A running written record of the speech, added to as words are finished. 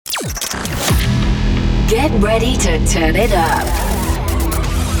Get ready to turn it up.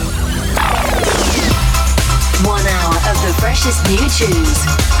 1 hour of the freshest new tunes,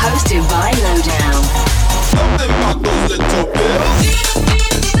 hosted by Lowdown. Something about those little bills.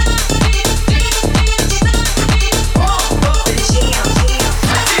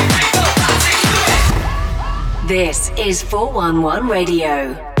 This is 411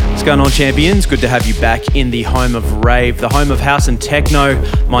 Radio. What's going on, champions? Good to have you back in the home of rave, the home of house and techno.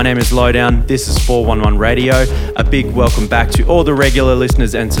 My name is Lowdown. This is 411 Radio. A big welcome back to all the regular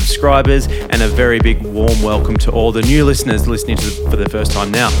listeners and subscribers, and a very big warm welcome to all the new listeners listening for the first time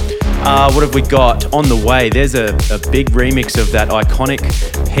now. What have we got on the way? There's a big remix of that iconic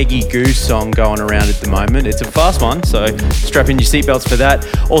Peggy Goo song going around at the moment. It's a fast one, so strap in your seatbelts for that.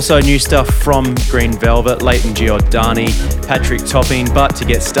 Also new stuff from Green Velvet, Layton Giordani, Patrick Topping. But to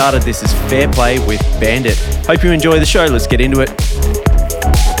get started, this is Fair Play with Bandit. Hope you enjoy the show. Let's get into it.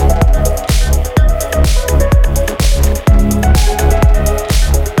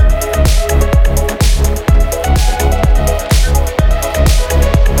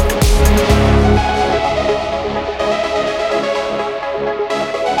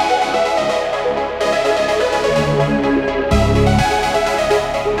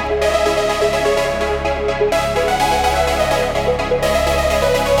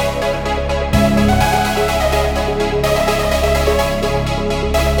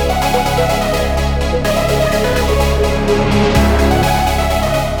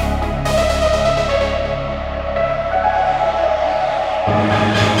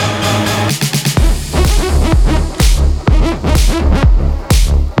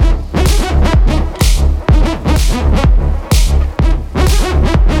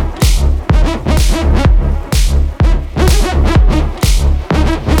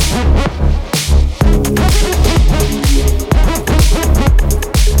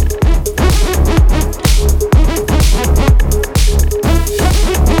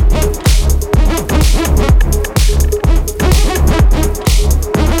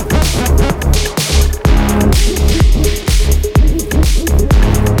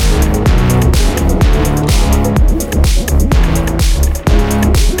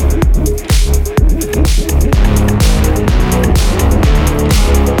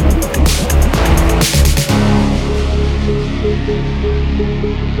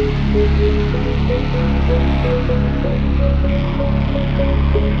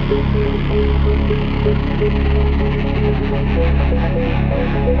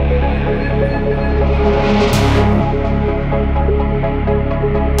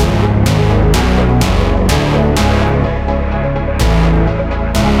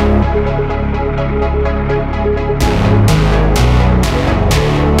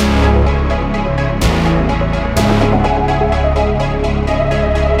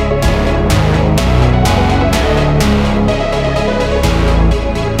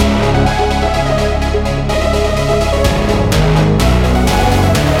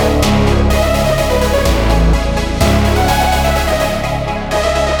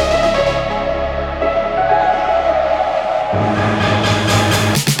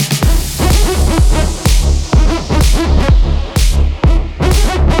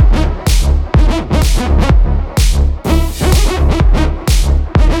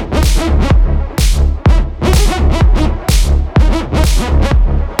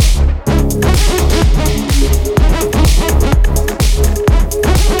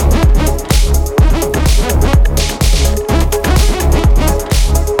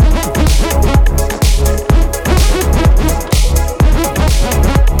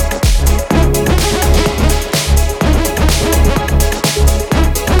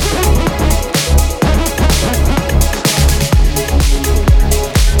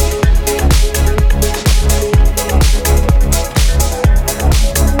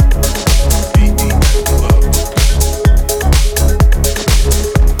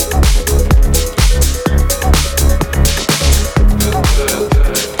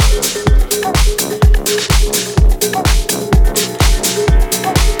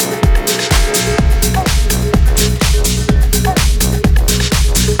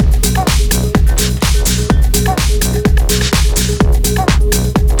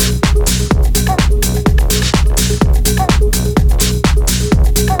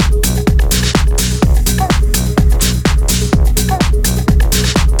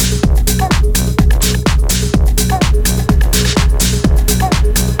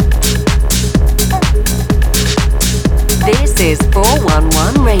 is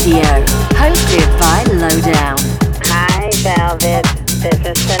 411 Radio, hosted by Lowdown. Hi, Velvet. This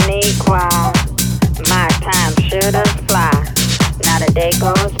is Shaniqua. My time should have fly. Not a day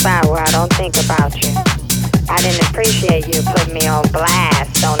goes by where I don't think about you. I didn't appreciate you putting me on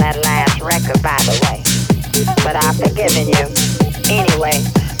blast on that last record, by the way. But I've forgiven you. Anyway,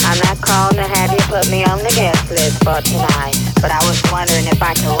 I'm not calling to have you put me on the guest list for tonight, but I was wondering if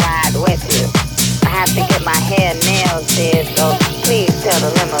I could ride with you. I have to get my hair and nails did, so please tell the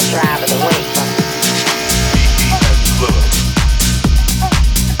limo driver to wait for me.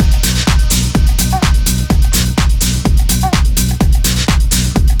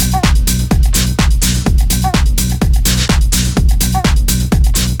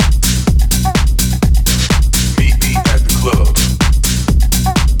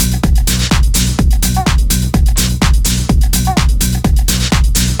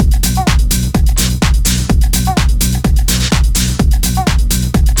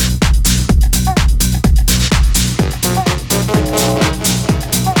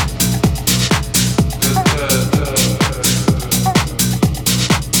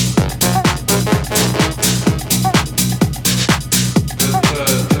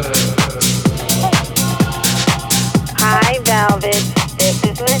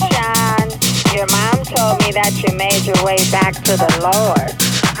 To the Lord.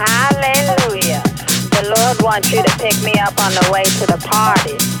 Hallelujah. The Lord wants you to pick me up on the way to the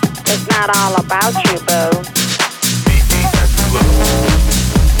party. It's not all about you, boo. Meet me at the club.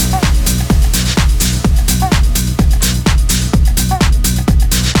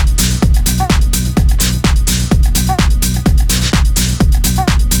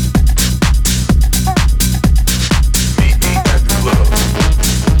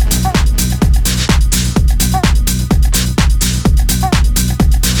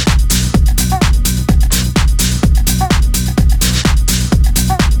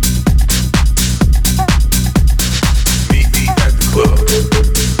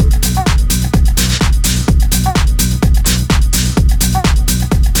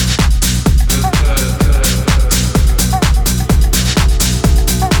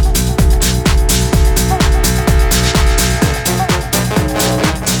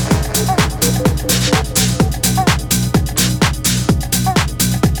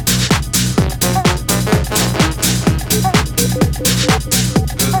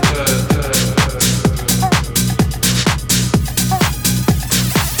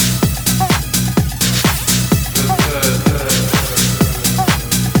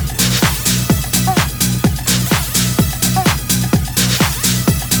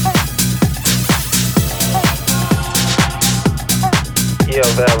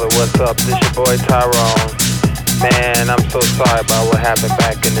 What's up? This your boy Tyrone. Man, I'm so sorry about what happened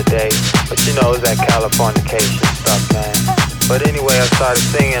back in the day. But you know, it was that Californication stuff, man. But anyway, I started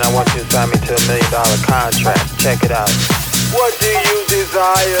singing. I want you to sign me to $1 million contract. Check it out. What do you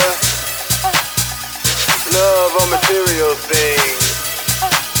desire? Love or material things?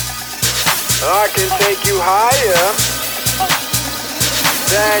 I can take you higher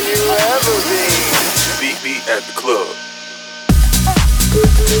than you ever been. Meet me at the club.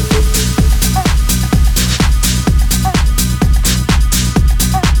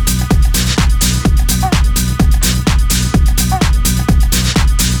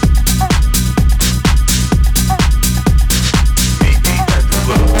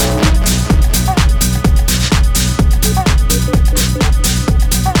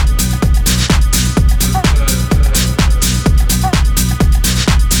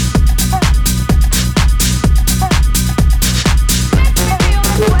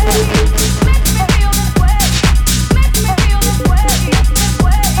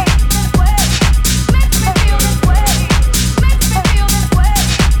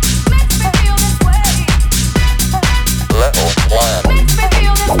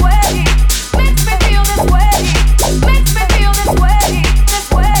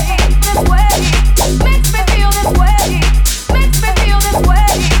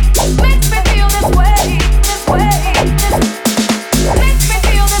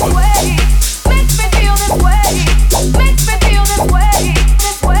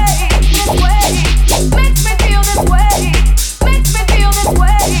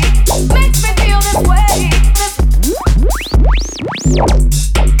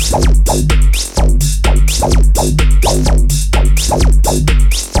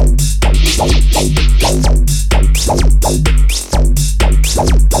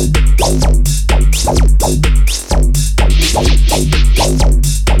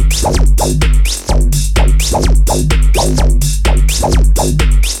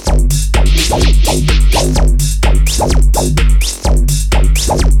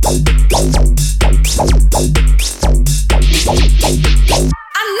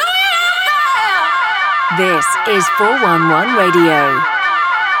 This is 411 Radio.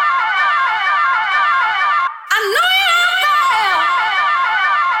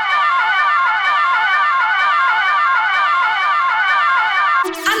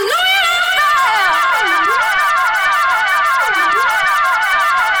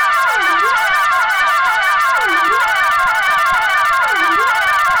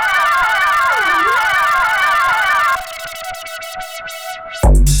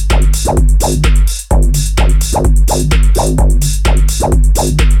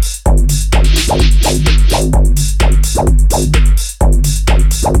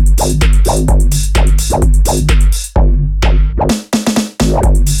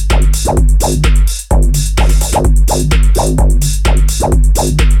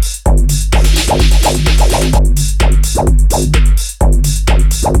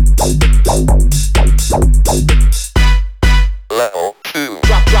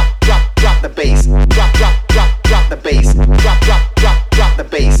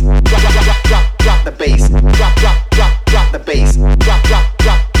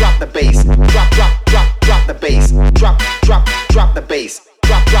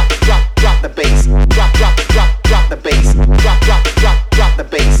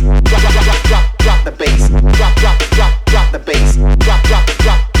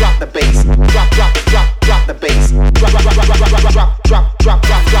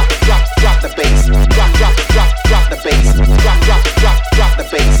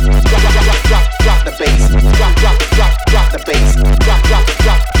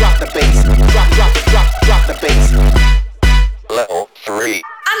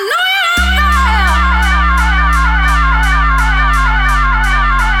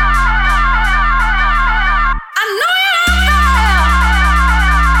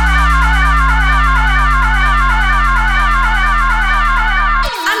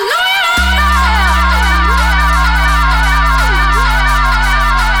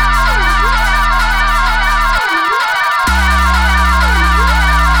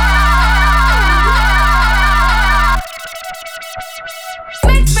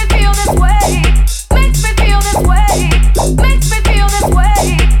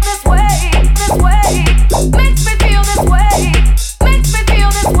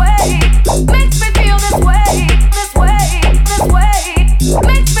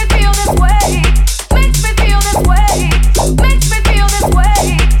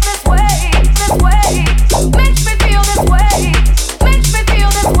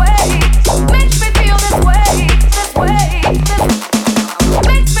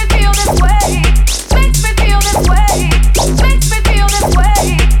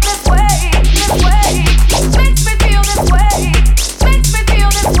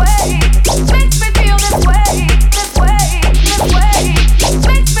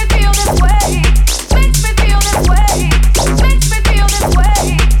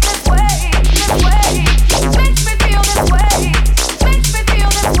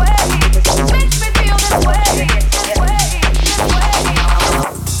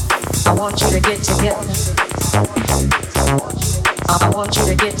 want you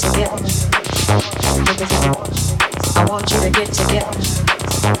to get together. I want you to get together.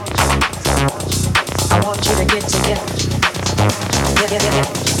 I want you to get together.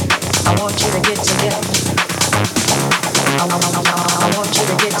 I want you to get together. I want you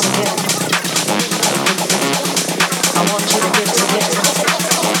to get together. I want you to get together.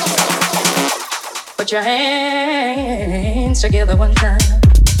 Put your hands together one time.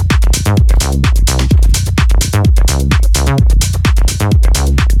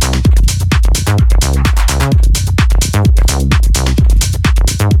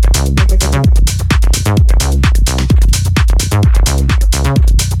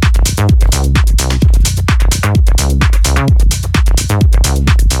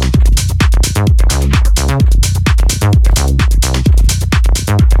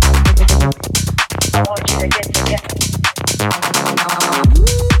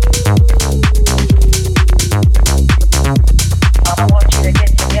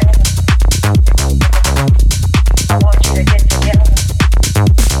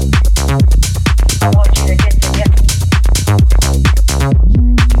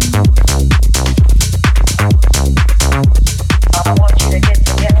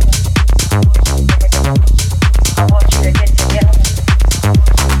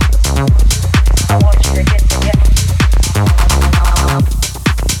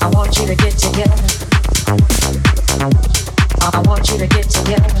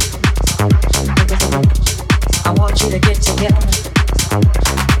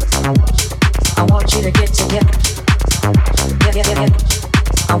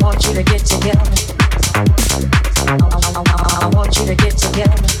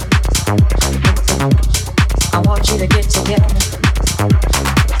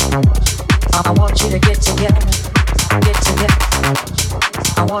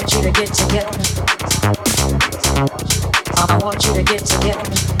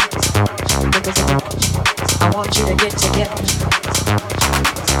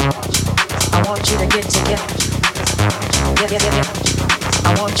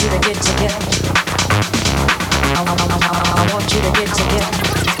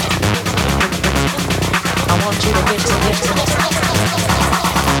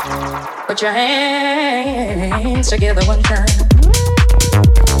 Put your hands together one time.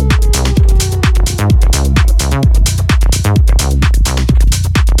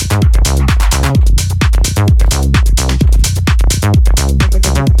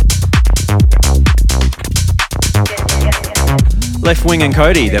 Left Wing and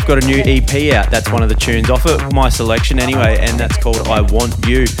Cody, they've got a new EP out. That's one of the tunes off it, my selection anyway, and that's called I Want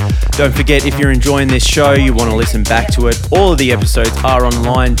You. Don't forget, if you're enjoying this show, you want to listen back to it, all of the episodes are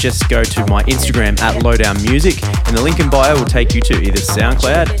online. Just go to my Instagram at Lowdown Music, and the link in bio will take you to either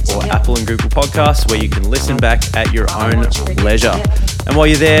SoundCloud or Apple and Google Podcasts, where you can listen back at your own leisure. And while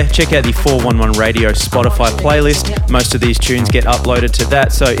you're there, check out the 411 Radio Spotify playlist. Most of these tunes get uploaded to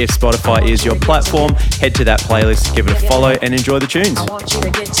that, so if Spotify is your platform, head to that playlist, give it a follow, and enjoy the tunes. I want you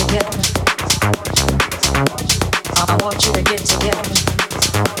to get together. I want you to get together.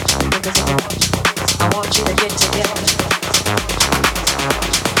 I want you to get together.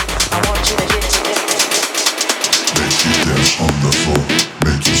 I want you to get together. Make you dance on the floor.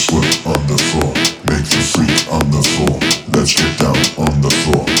 Make you sweat on the floor. Make you freak on the floor. Let's get down on the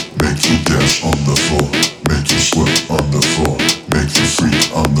floor. Make you dance on the floor. Make you sweat on the floor. Make you freak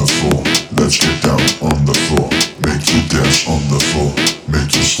on the floor. Let's get down on the floor. Make you dance on the floor.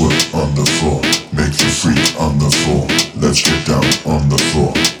 Make you sweat on the floor. Make you freak on the floor. Let's get down on the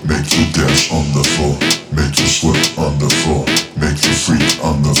floor. Make you dance on the floor. Make you sweat on the floor. Make you freak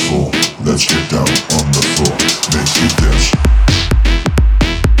on the floor. Let's get down on the floor. Make you dance.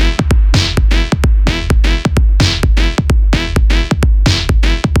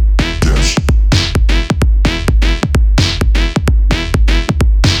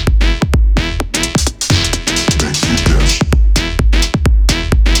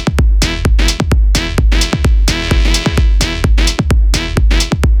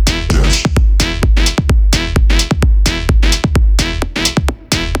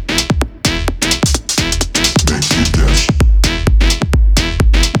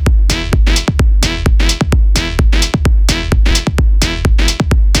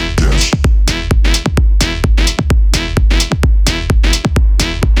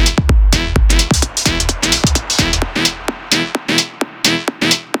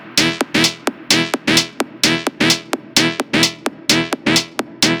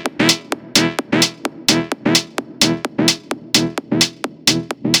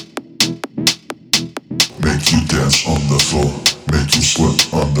 dance on the floor, make you sweat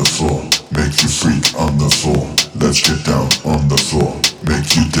on the floor, make you freak on the floor. Let's get down on the floor, make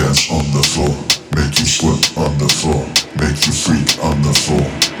you dance on the floor, make you sweat on the floor, make you freak on the floor.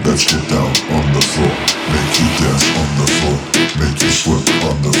 Let's get down on the floor, make you dance on the floor, make you sweat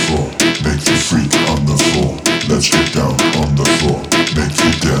on the floor, make you freak on the floor. Let's get down on the floor, make you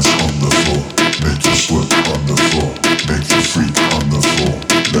dance on the floor, make you sweat on the floor, make you freak on the floor.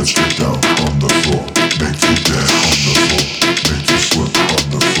 Let's get down on the floor, make you dance on the floor, make you sweat on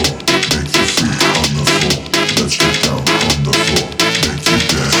the floor, make you freak on the floor. Let's get down on the floor, make you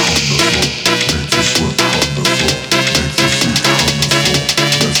dance on the floor, make you sweat on the floor, make you freak on the floor.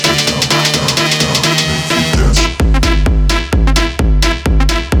 Let's get down, down, down, make you dance.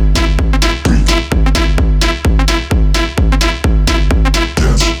 Freak.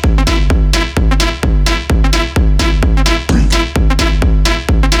 Dance. Freak.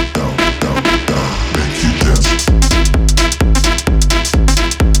 Down, down, down, make you dance.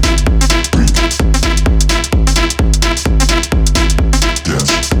 Freak.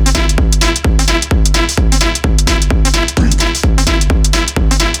 Dance. Freak.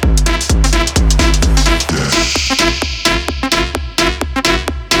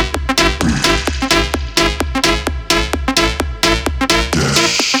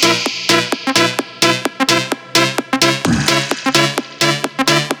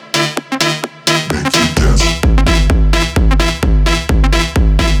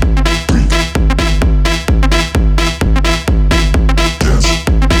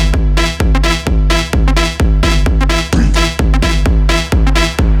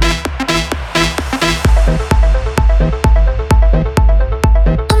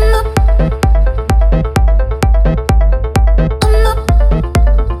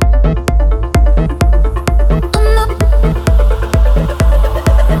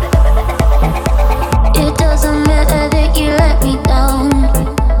 It doesn't matter that you let me down.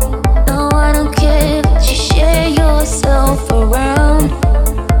 No, I don't care that you share yourself around.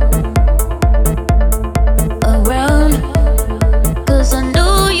 'Cause I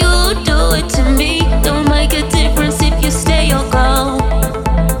know you'll do it to me. Don't make a difference if you stay or go.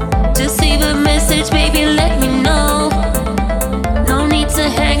 Just leave a message, baby, let me know. No need to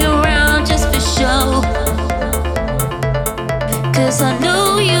hang around just for show. 'Cause I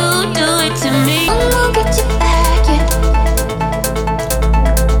know you do it to me. I'm gonna get you back, yeah.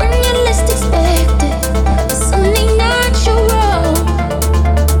 When you least expect it, it's only natural.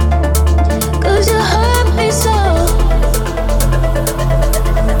 'Cause you hurt me so.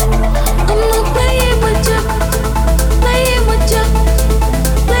 I'm not playing with you, playing with you,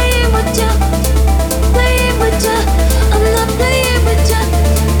 playing with you, playing with you. I'm not playing with you,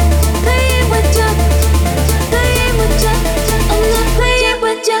 playing with you, playing with you. I'm not playing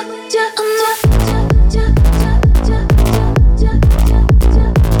with you, I'm not.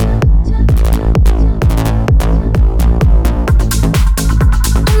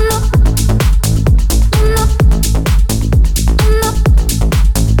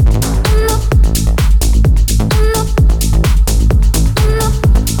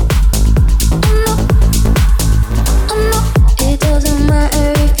 It doesn't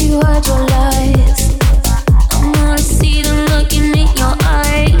matter if you hide your lies. I'm gonna see them looking in your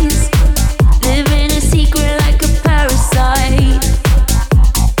eyes. Living a secret like a parasite.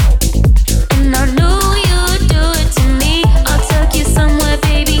 And I know you do it to me. I'll take you somewhere,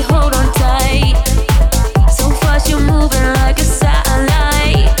 baby, hold on tight. So fast you're moving like a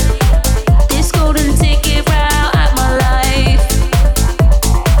satellite. This golden ticket right at my life.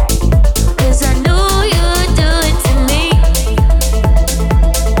 'Cause I know you do it to me.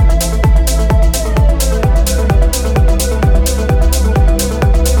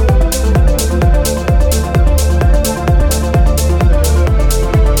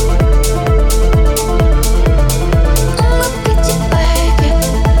 I'ma get you back, yeah.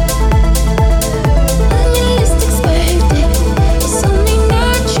 When you least expect it, it's only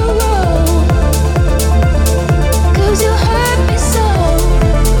natural. 'Cause you hurt me so.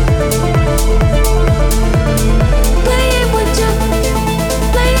 Playing with you,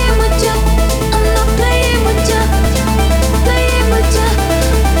 playing with you. I'm not playing with you, playing with you,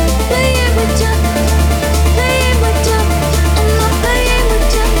 playing with you, playing with you. I'm not playing with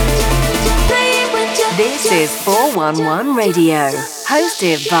you, playing with you. This is 411 Radio,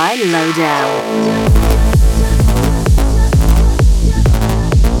 hosted by Lowdown.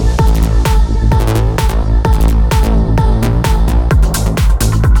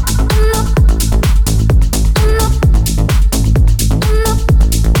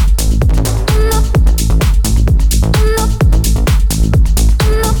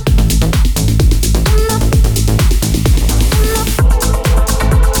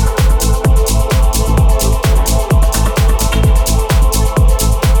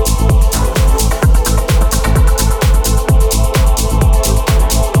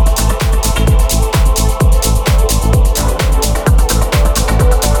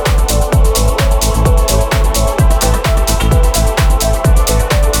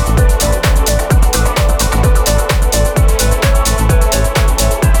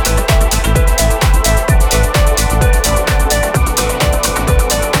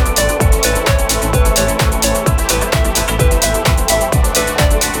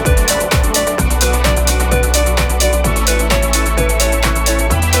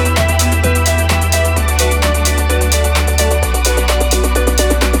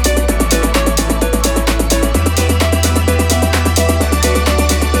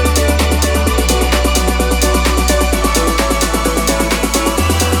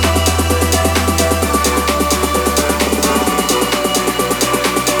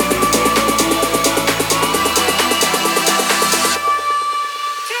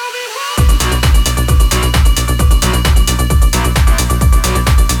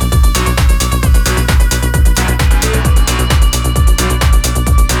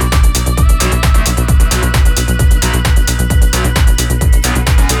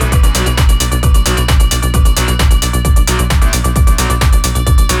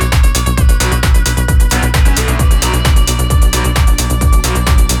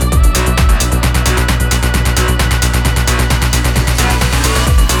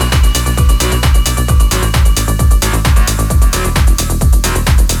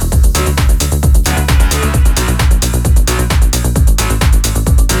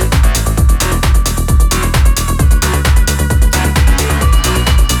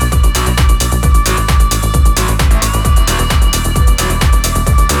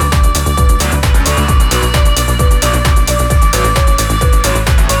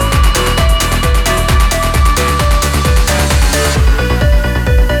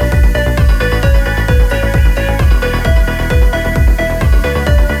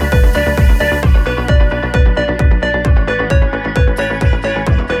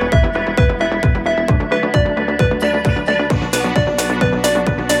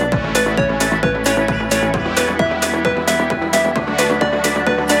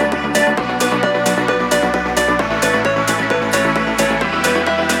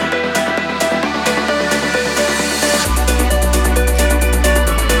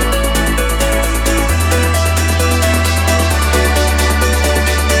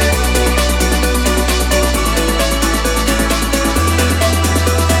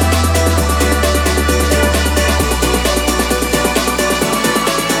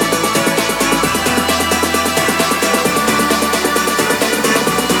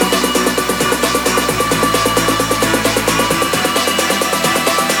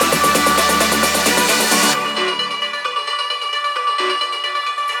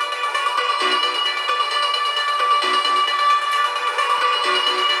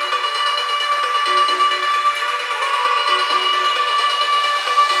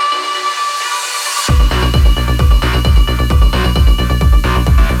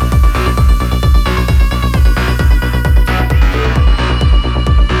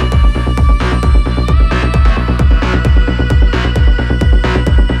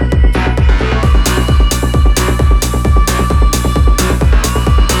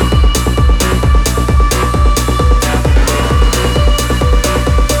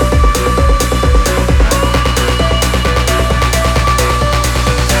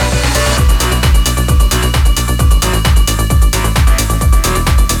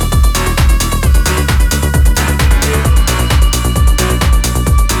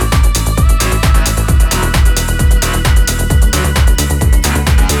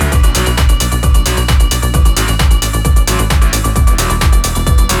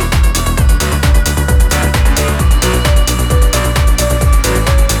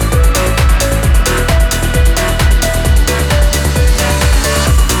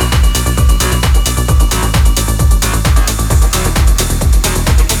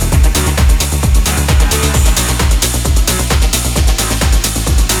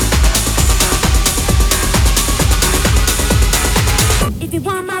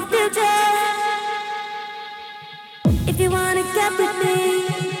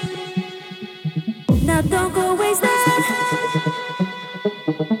 Now don't go waste that.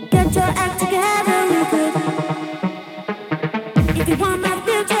 Get your act together, you could. If you want my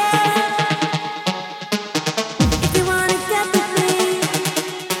future, if you wanna get with me,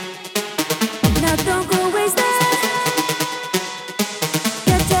 now don't go waste that.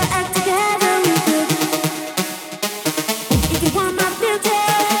 Get your act together, you could. If you want my future,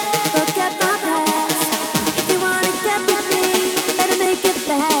 forget my past. If you wanna get with me, better make it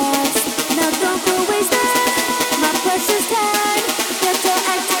fast. Now don't go waste that. My precious time. Get your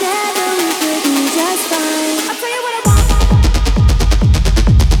act together, we could be just fine. I'll tell you what I want.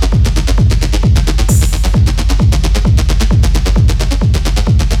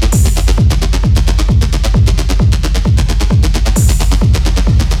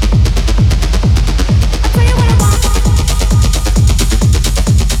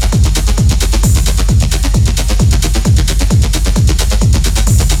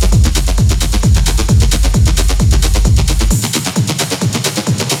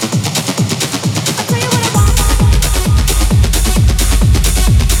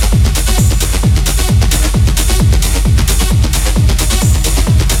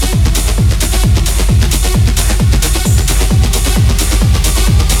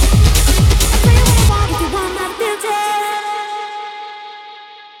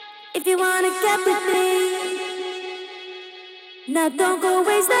 If you wanna get with me, now don't go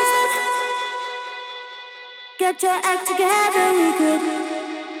waste that. Get your act together, we could.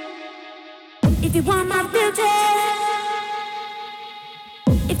 If you want my future,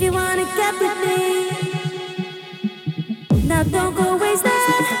 if you wanna get with me, now don't go waste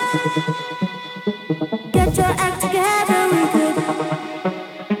that. Get your act together, we could.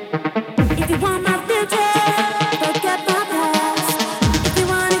 If you want my future, forget my past. If you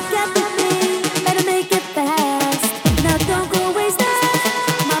wanna get with me, better make it fast. Now don't go waste that.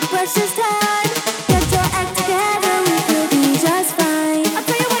 My precious time. Get your act together, we could be just fine. I'll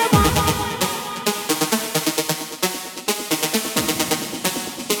tell you what I want.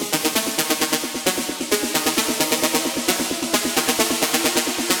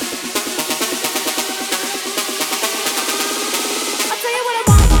 I'll tell you what I want. I'll tell you what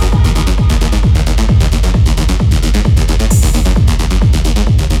I want.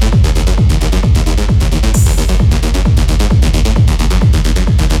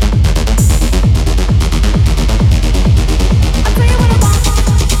 I'll tell you what I want. I'll tell you what I want.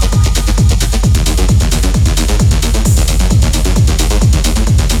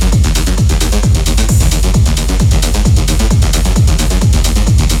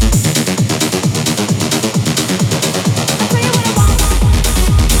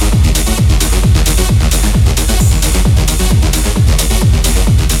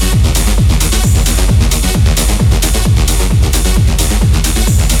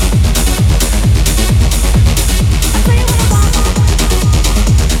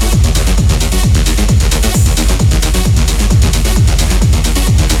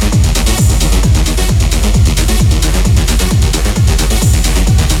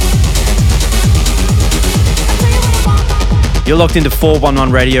 You're locked into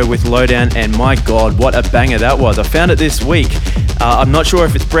 411 Radio with Lowdown, and my God, what a banger that was. I found it this week. I'm not sure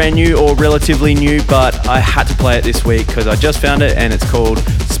if it's brand new or relatively new, but I had to play it this week because I just found it, and it's called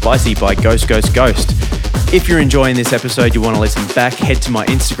Spicy by Ghost Ghost Ghost. If you're enjoying this episode, you want to listen back, head to my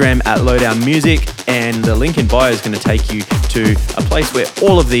Instagram at Lowdown Music, and the link in bio is going to take you to a place where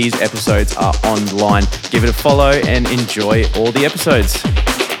all of these episodes are online. Give it a follow and enjoy all the episodes.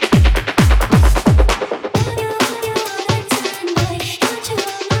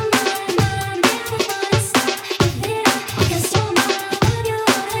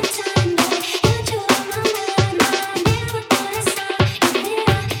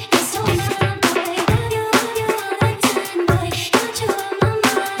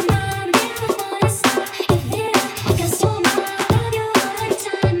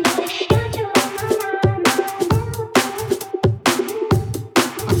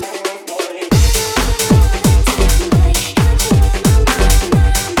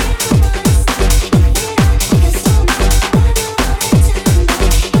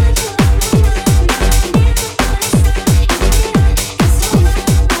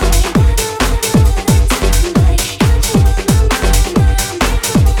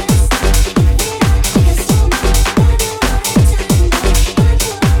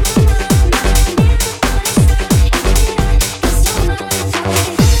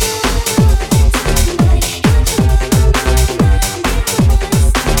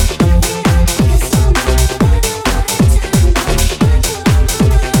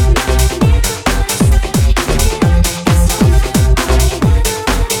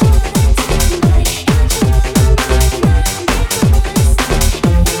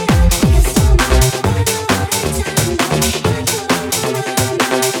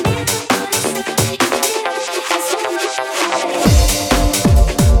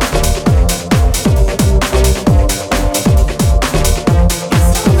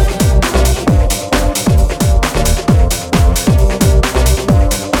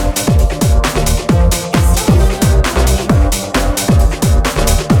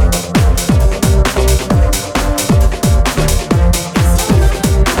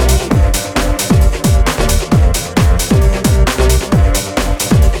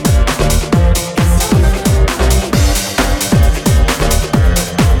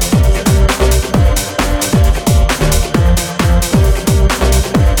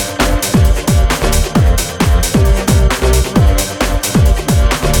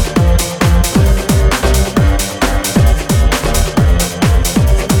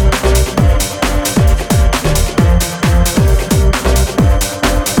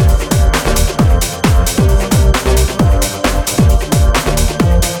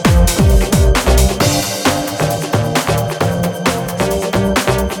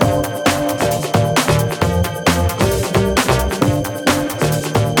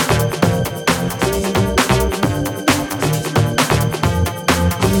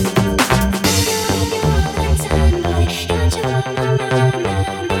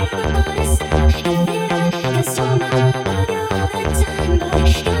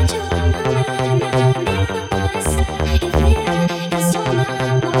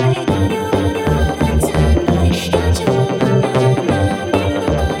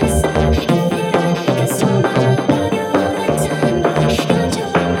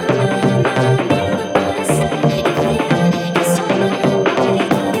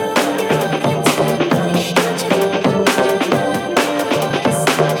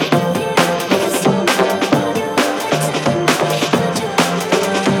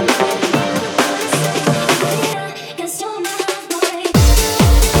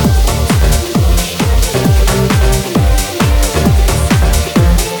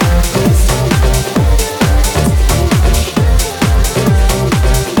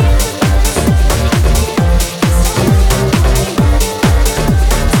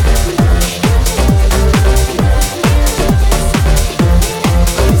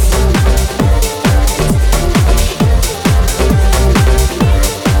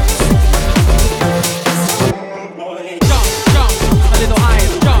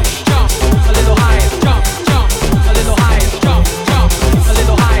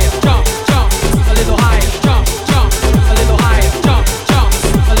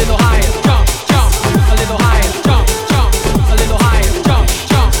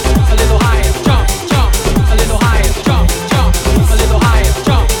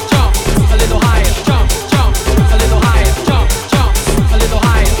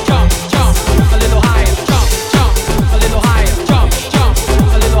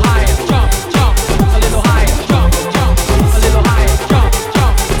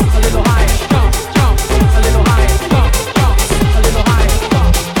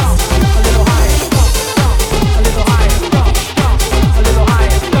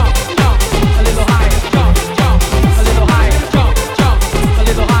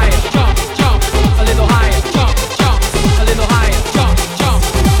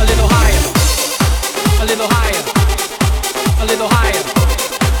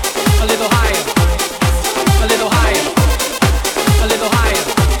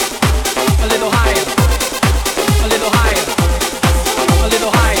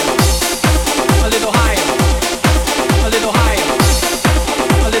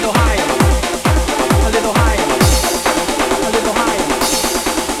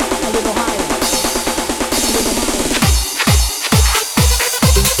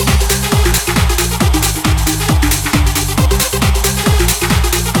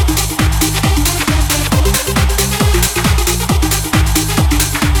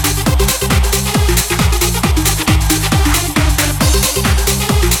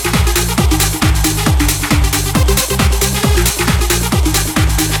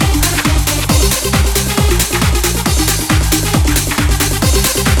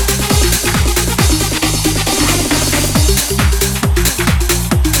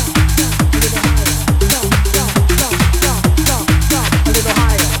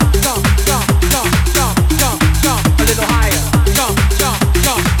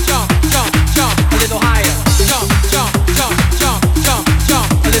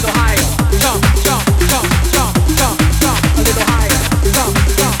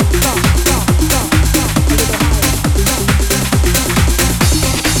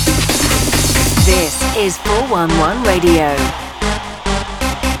 This is 411 Radio.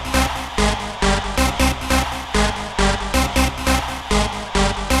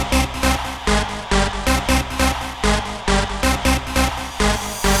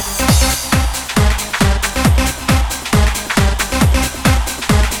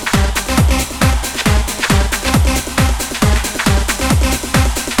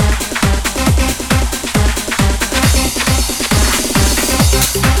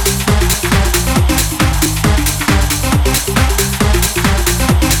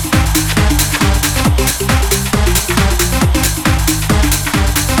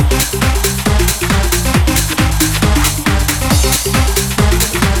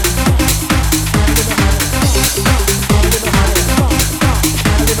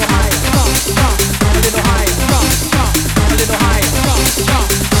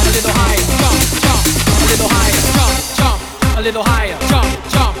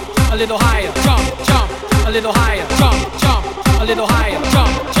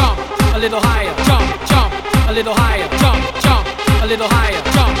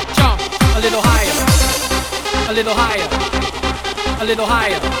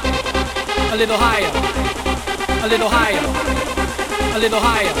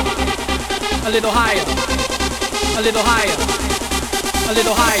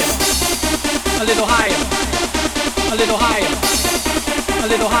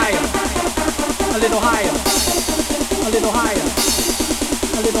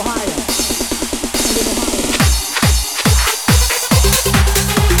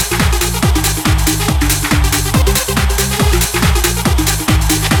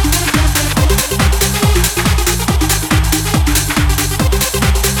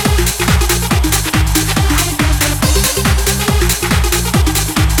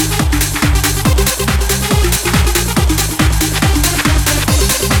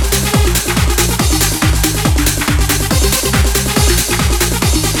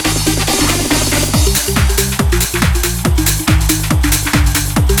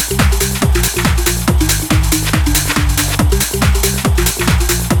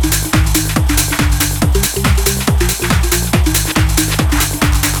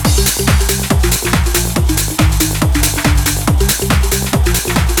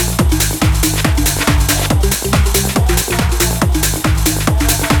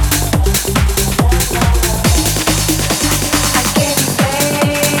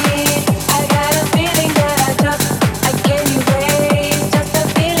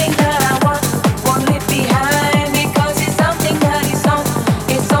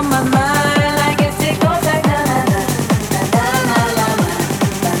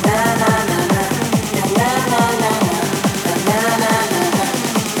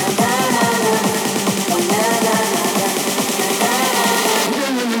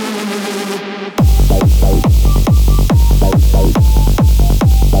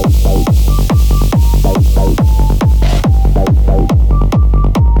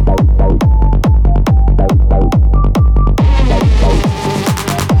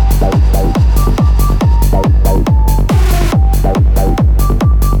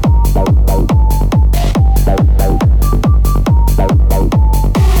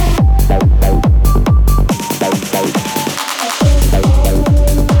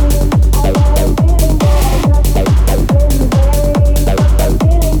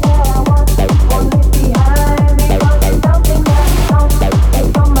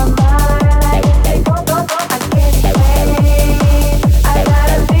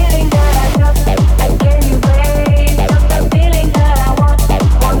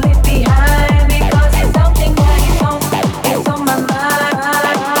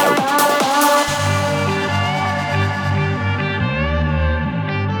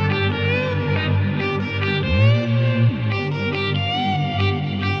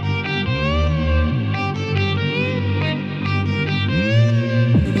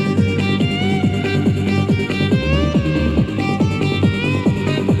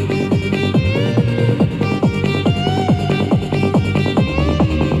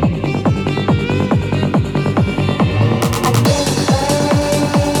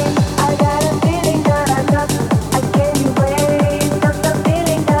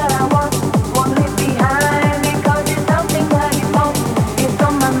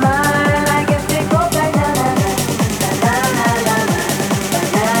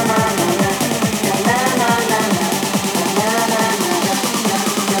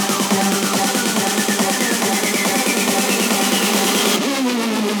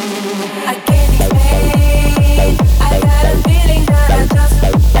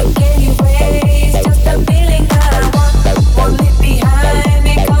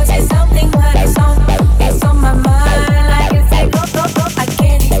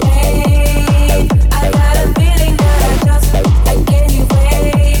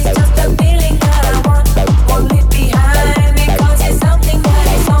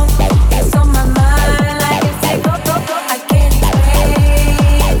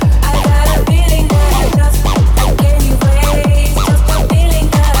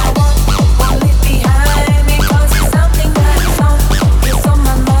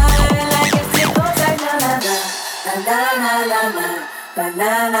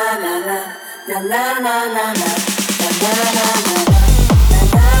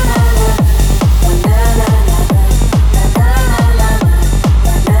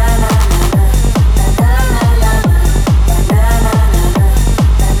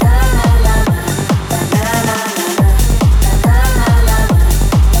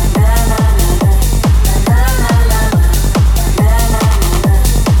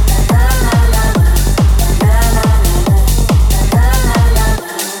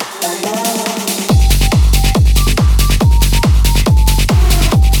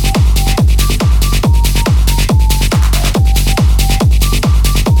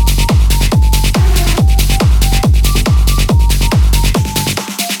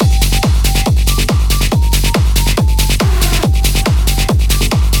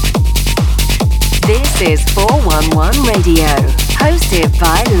 This is 411 Radio, hosted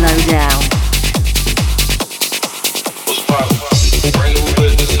by Lowdown. Brand new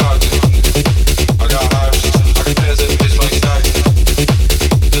business I got options. I can pass that bitch like stock.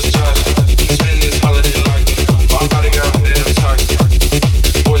 Just charge. Spend this holiday like my body got damn toxic.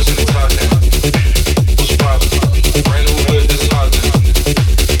 Boys in the top now. What's poppin'? Brand new business I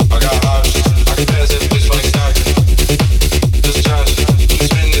got options. I can pass that bitch like stock. Just charge.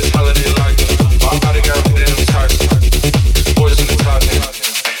 Spend this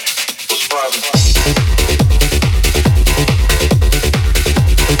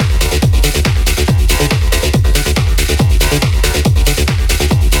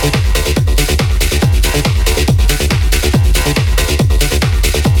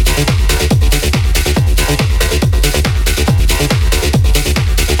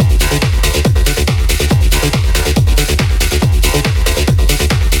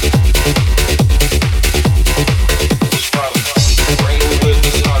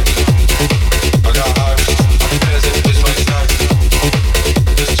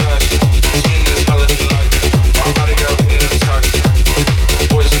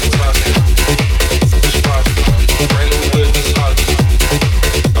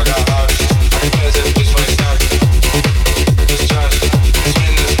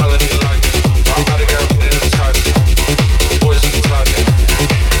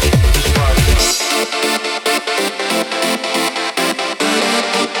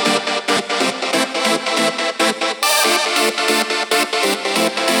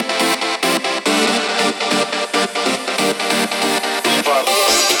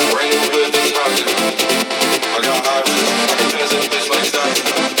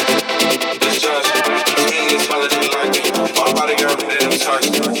holiday like my body got damn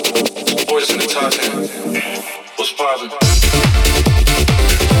toxic. Boys in the top now. What's poppin'?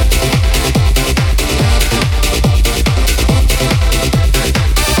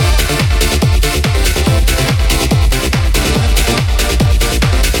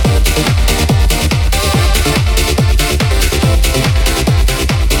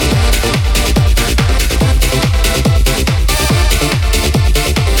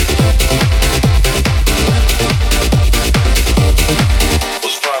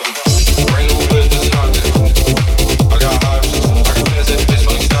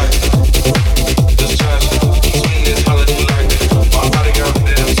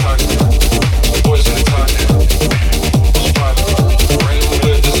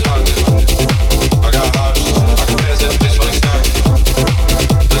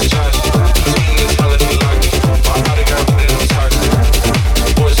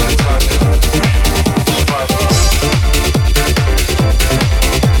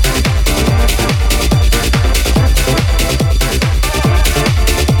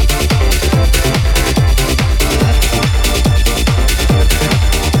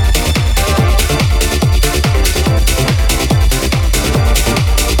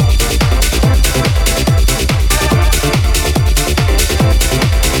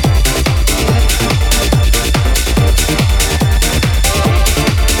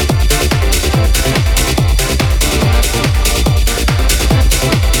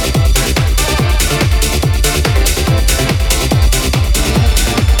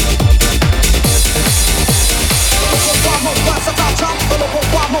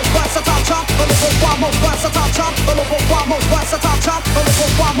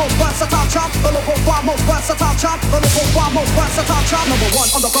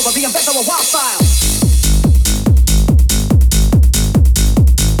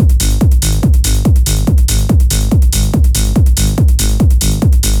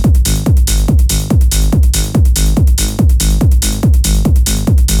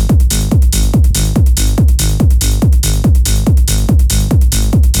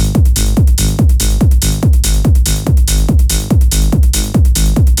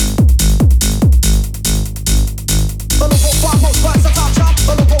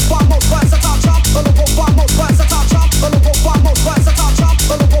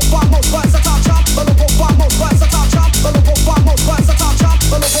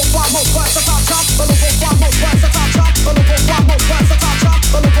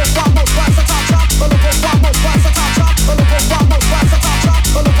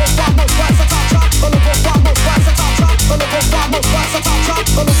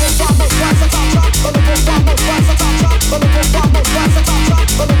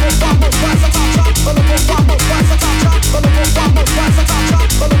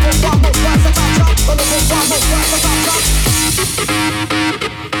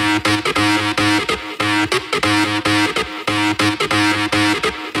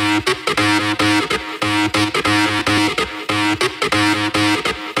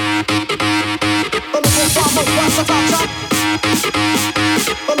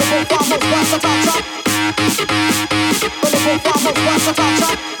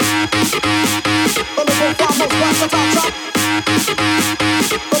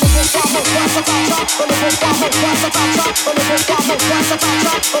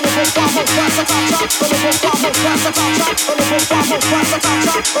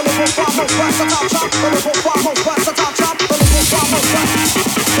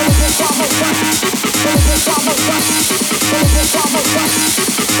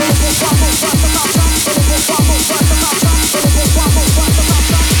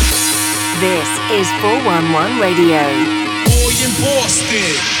 This is 411 Radio. Boy in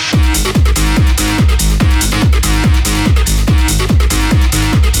Boston.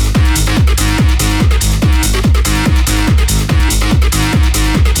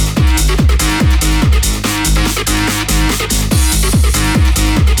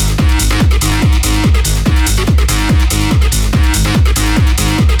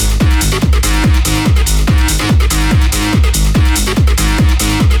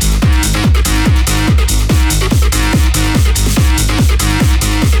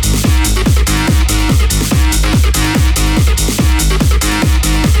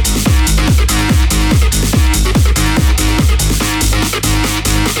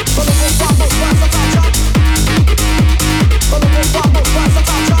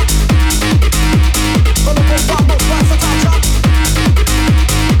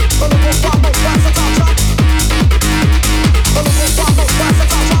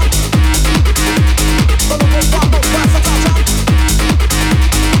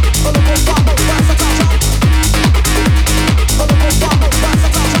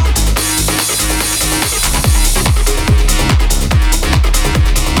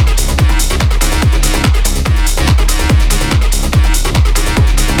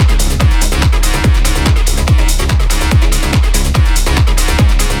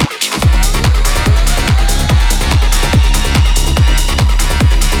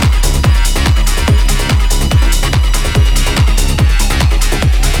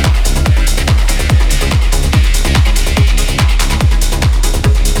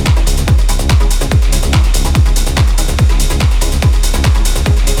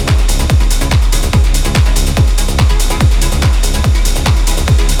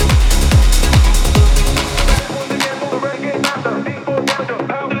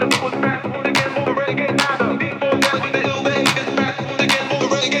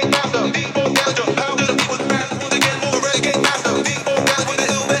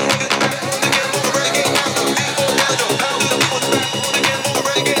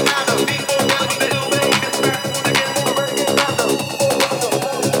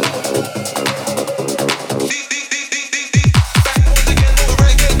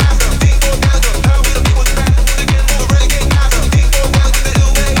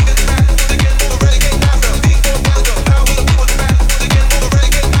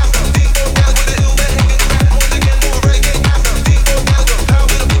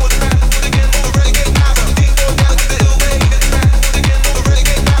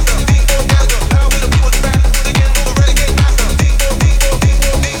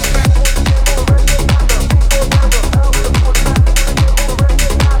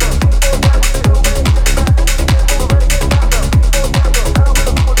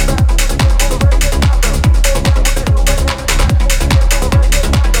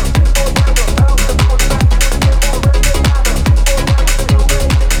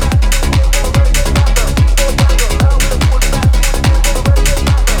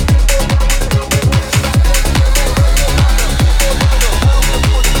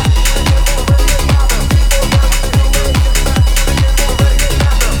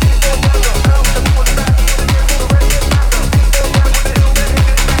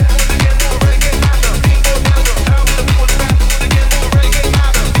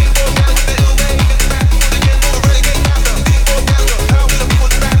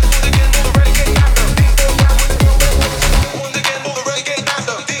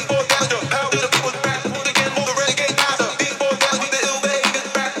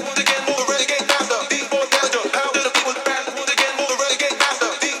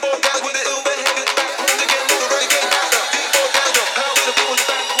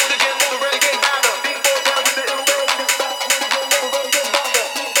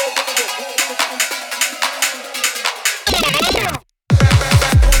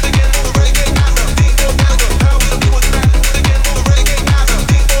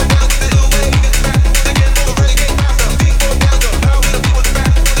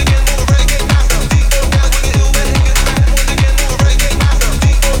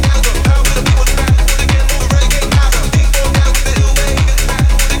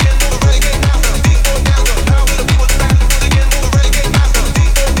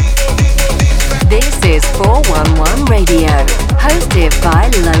 hosted by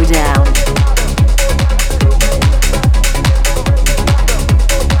Lowdown.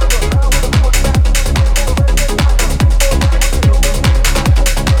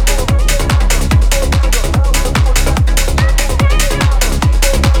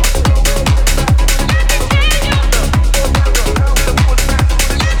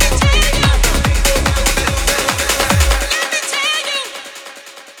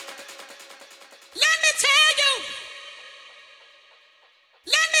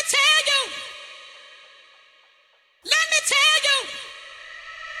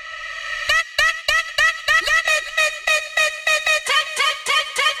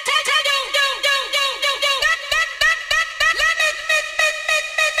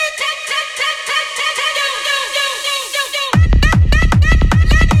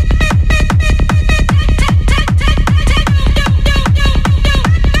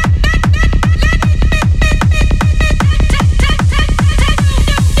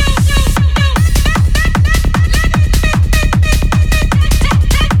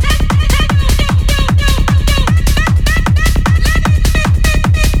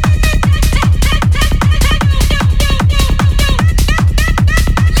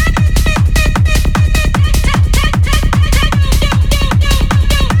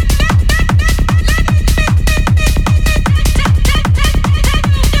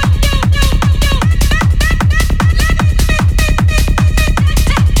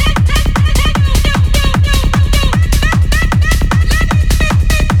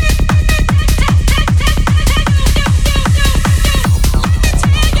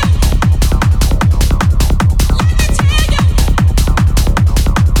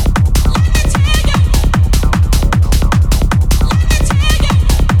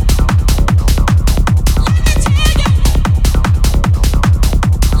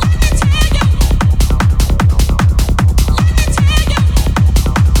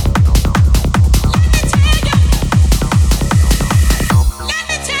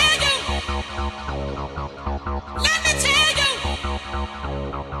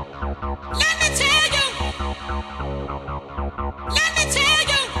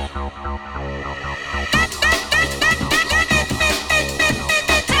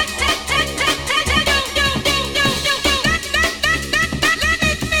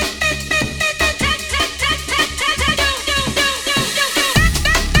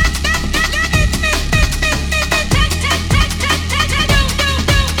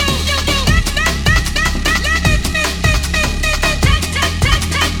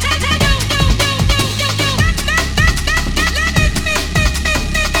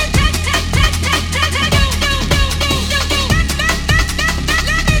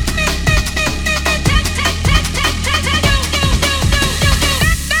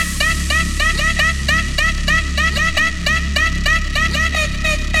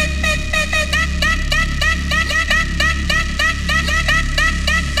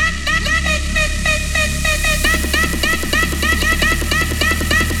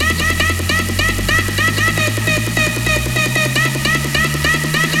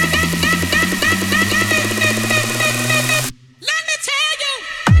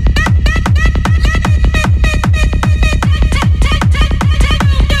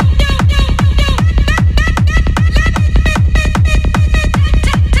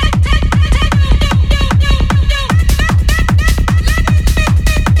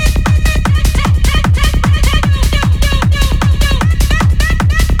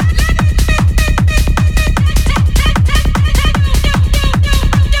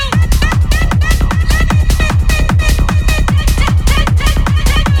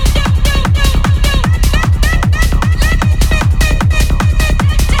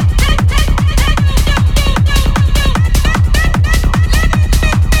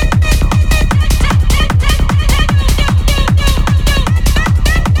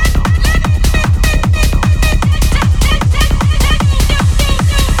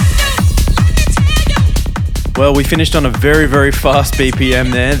 Well, we finished on a very, very fast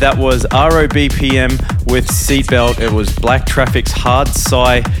BPM there. That was ROBPM with Seatbelt. It was Black Traffic's Hard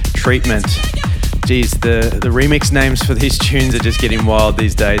Sigh Treatment. Geez, the remix names for these tunes are just getting wild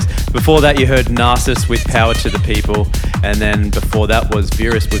these days. Before that, you heard Narciss with Power to the People. And then before that was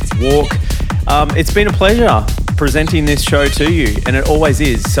Virus with Walk. It's been a pleasure presenting this show to you, and it always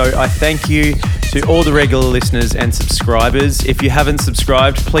is. So I thank you to all the regular listeners and subscribers. If you haven't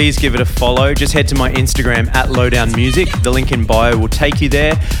subscribed, please give it a follow. Just head to my Instagram at Lowdown Music. The link in bio will take you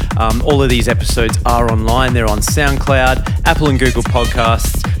there. All of these episodes are online. They're on SoundCloud, Apple and Google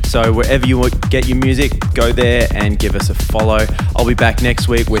Podcasts, So wherever you get your music, go there and give us a follow. I'll be back next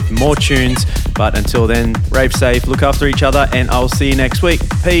week with more tunes, but until then, rave safe, look after each other, and I'll see you next week.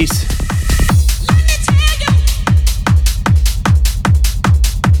 Peace.